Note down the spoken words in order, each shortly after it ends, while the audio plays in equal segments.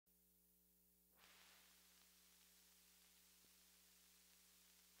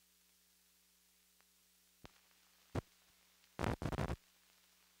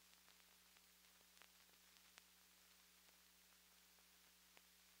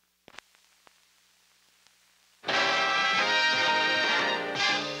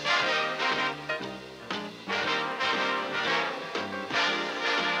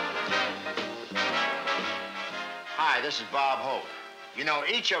this is Bob Hope. You know,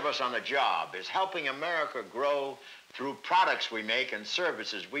 each of us on the job is helping America grow through products we make and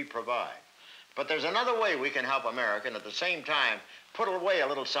services we provide. But there's another way we can help America and at the same time put away a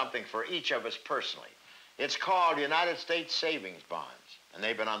little something for each of us personally. It's called United States Savings Bonds, and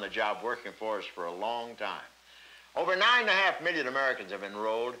they've been on the job working for us for a long time. Over 9.5 million Americans have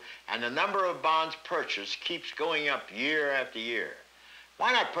enrolled, and the number of bonds purchased keeps going up year after year.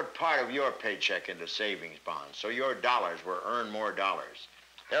 Why not put part of your paycheck into savings bonds so your dollars will earn more dollars?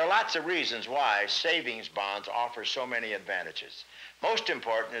 There are lots of reasons why savings bonds offer so many advantages. Most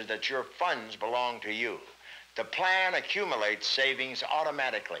important is that your funds belong to you. The plan accumulates savings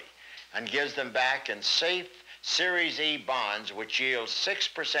automatically and gives them back in safe Series E bonds which yield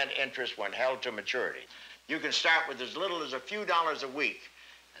 6% interest when held to maturity. You can start with as little as a few dollars a week,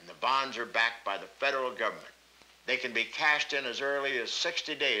 and the bonds are backed by the federal government. They can be cashed in as early as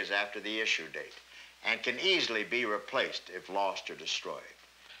 60 days after the issue date and can easily be replaced if lost or destroyed.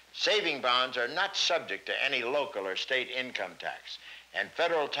 Saving bonds are not subject to any local or state income tax, and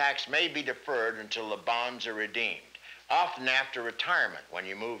federal tax may be deferred until the bonds are redeemed, often after retirement when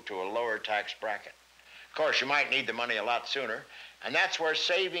you move to a lower tax bracket. Of course, you might need the money a lot sooner, and that's where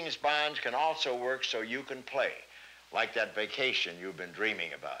savings bonds can also work so you can play, like that vacation you've been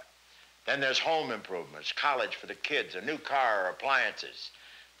dreaming about. Then there's home improvements, college for the kids, a new car or appliances.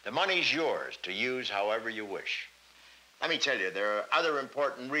 The money's yours to use however you wish. Let me tell you, there are other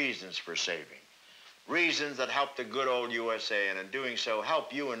important reasons for saving. Reasons that help the good old USA, and in doing so,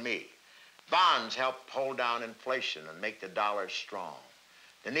 help you and me. Bonds help hold down inflation and make the dollar strong.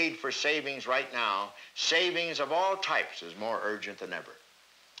 The need for savings right now, savings of all types, is more urgent than ever.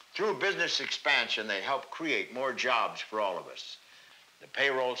 Through business expansion, they help create more jobs for all of us. The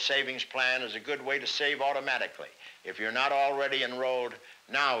payroll savings plan is a good way to save automatically. If you're not already enrolled,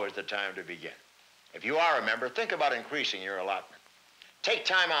 now is the time to begin. If you are a member, think about increasing your allotment. Take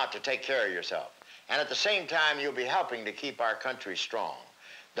time out to take care of yourself, and at the same time, you'll be helping to keep our country strong.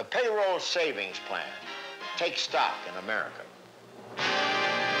 The payroll savings plan. Take stock in America.